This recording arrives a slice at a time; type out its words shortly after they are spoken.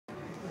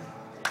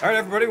All right,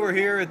 everybody, we're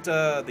here at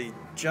the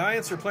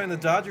Giants are playing the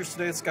Dodgers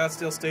today at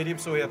Scottsdale Stadium.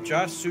 So we have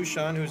Josh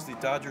Suchon, who's the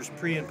Dodgers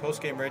pre- and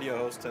post-game radio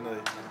host, and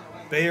the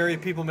Bay Area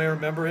people may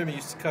remember him. He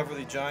used to cover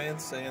the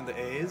Giants and the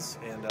A's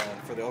and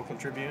for the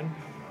Oakland Tribune.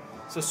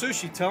 So,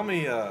 Sushi, tell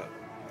me, a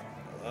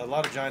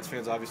lot of Giants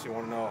fans obviously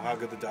want to know how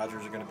good the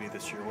Dodgers are going to be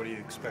this year. What do you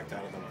expect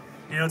out of them?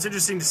 You know, it's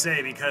interesting to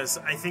say because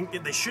I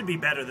think they should be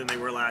better than they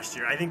were last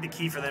year. I think the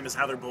key for them is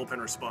how their bullpen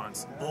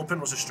responds.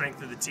 Bullpen was a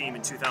strength of the team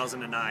in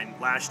 2009.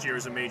 Last year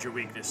was a major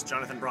weakness.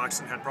 Jonathan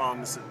Broxton had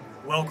problems,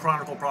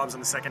 well-chronicled problems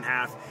in the second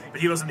half, but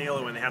he wasn't the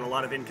only one. They had a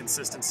lot of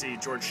inconsistency.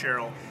 George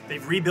Sherrill.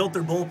 They've rebuilt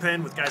their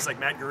bullpen with guys like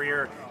Matt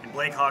Guerrier and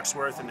Blake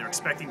Hawksworth, and they're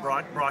expecting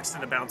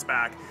Broxton to bounce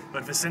back.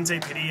 But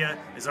Vicente Padilla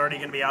is already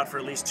going to be out for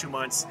at least 2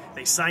 months.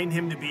 They signed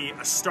him to be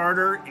a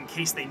starter in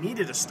case they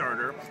needed a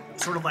starter,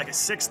 sort of like a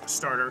sixth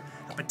starter,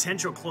 a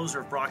potential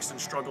closer if Broxton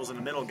struggles in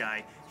the middle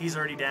guy. He's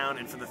already down,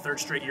 and for the third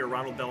straight year,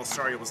 Ronald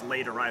Belisario was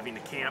late arriving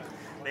to camp.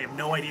 They have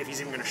no idea if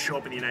he's even going to show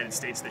up in the United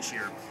States this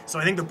year. So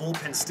I think the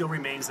bullpen still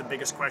remains the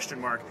biggest question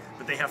mark,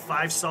 but they have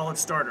 5 solid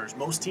starters.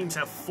 Most teams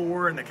have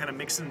 4, and they kind of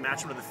mix and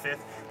match with the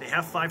 5th. They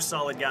have 5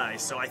 solid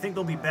guys, so I think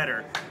they'll be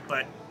better,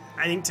 but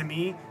I think, to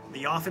me,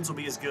 the offense will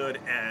be as good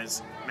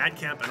as Matt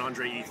Kemp and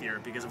Andre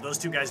Ethier, because if those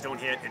 2 guys don't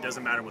hit, it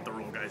doesn't matter what the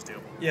role guys do.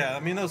 Yeah, I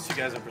mean, those 2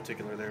 guys in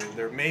particular,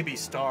 they're maybe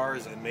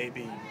stars and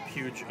maybe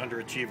huge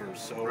underachievers.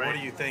 So What do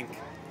you think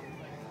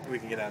we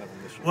can get out of them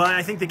this year? Well,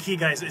 I think the key,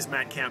 guys, is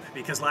Matt Kemp,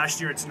 because last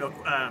year it's no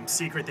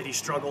secret that he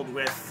struggled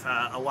with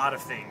a lot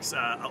of things.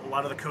 A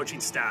lot of the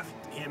coaching staff,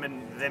 him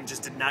and them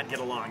just did not get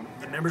along.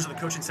 The members of the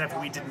coaching staff who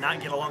we did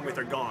not get along with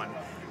are gone.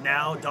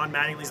 Now, Don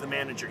Mattingly's the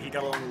manager. He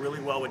got along really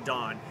well with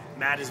Don.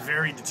 Matt is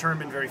very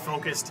determined, very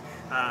focused.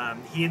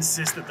 He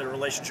insists that the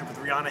relationship with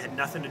Rihanna had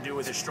nothing to do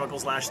with his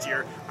struggles last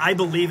year. I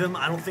believe him.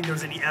 I don't think there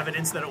was any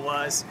evidence that it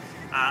was.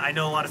 I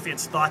know a lot of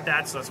fans thought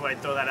that, so that's why I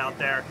throw that out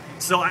there.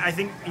 So I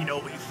think,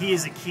 he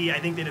is a key. I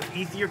think that if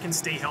Ethier can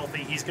stay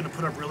healthy, he's going to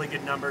put up really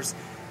good numbers.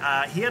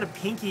 He had a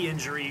pinky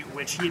injury,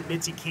 which he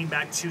admits he came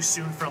back too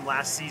soon from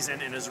last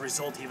season, and as a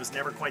result, he was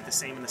never quite the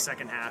same in the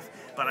second half.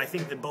 But I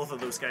think that both of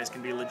those guys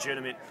can be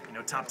legitimate,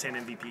 top 10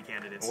 MVP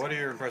candidates. What are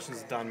your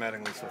impressions of Don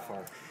Mattingly so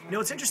far?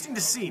 It's interesting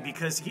to see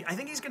because I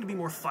think he's going to be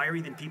more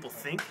fiery than people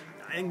think.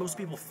 I think most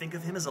people think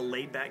of him as a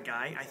laid-back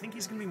guy. I think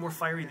he's going to be more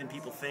fiery than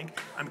people think.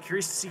 I'm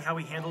curious to see how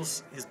he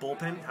handles his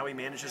bullpen, how he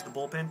manages the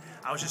bullpen.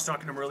 I was just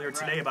talking to him earlier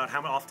today about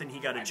how often he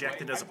got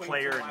ejected as a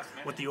player and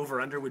what the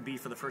over-under would be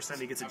for the first time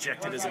he gets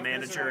ejected as a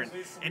manager.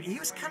 And he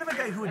was kind of a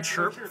guy who would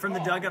chirp from the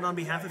dugout on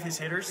behalf of his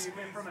hitters.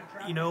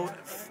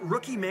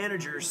 Rookie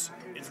managers,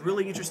 it's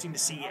really interesting to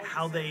see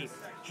how they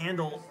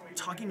handle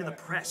talking to the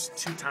press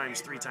 2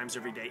 times, 3 times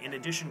every day, in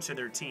addition to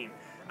their team.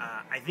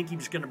 I think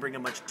he's going to bring a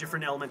much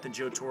different element than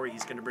Joe Torre.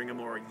 He's going to bring a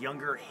more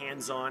younger,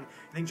 hands-on.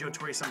 I think Joe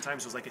Torre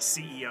sometimes was like a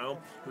CEO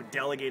who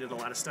delegated a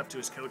lot of stuff to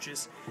his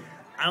coaches.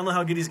 I don't know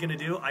how good he's going to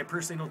do. I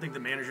personally don't think the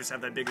managers have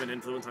that big of an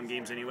influence on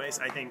games anyways.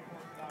 I think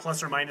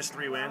plus or minus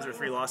 3 wins or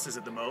 3 losses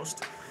at the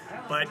most.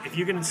 But if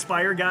you can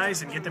inspire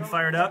guys and get them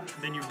fired up,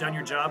 then you've done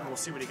your job, and we'll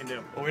see what he can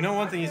do. Well, we know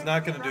one thing he's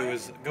not going to do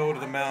is go to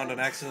the mound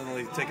and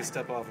accidentally take a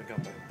step off and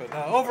come back. But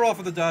overall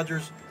for the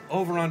Dodgers,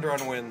 over-under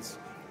on wins,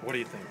 what do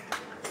you think?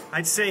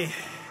 I'd say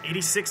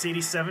 86,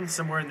 87,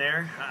 somewhere in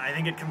there. I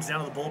think it comes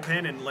down to the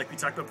bullpen, and like we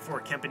talked about before,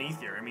 Kemp and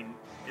Ethier. I mean,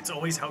 it's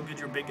always how good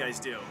your big guys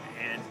do.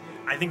 And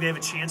I think they have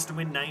a chance to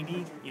win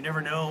 90. You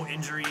never know,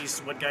 injuries,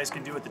 what guys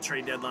can do at the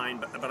trade deadline,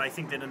 but I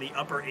think that in the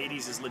upper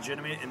 80s is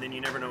legitimate, and then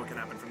you never know what can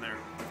happen from there.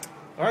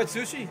 All right,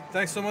 Sushi,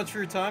 thanks so much for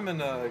your time, and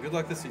good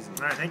luck this season.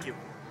 All right, thank you.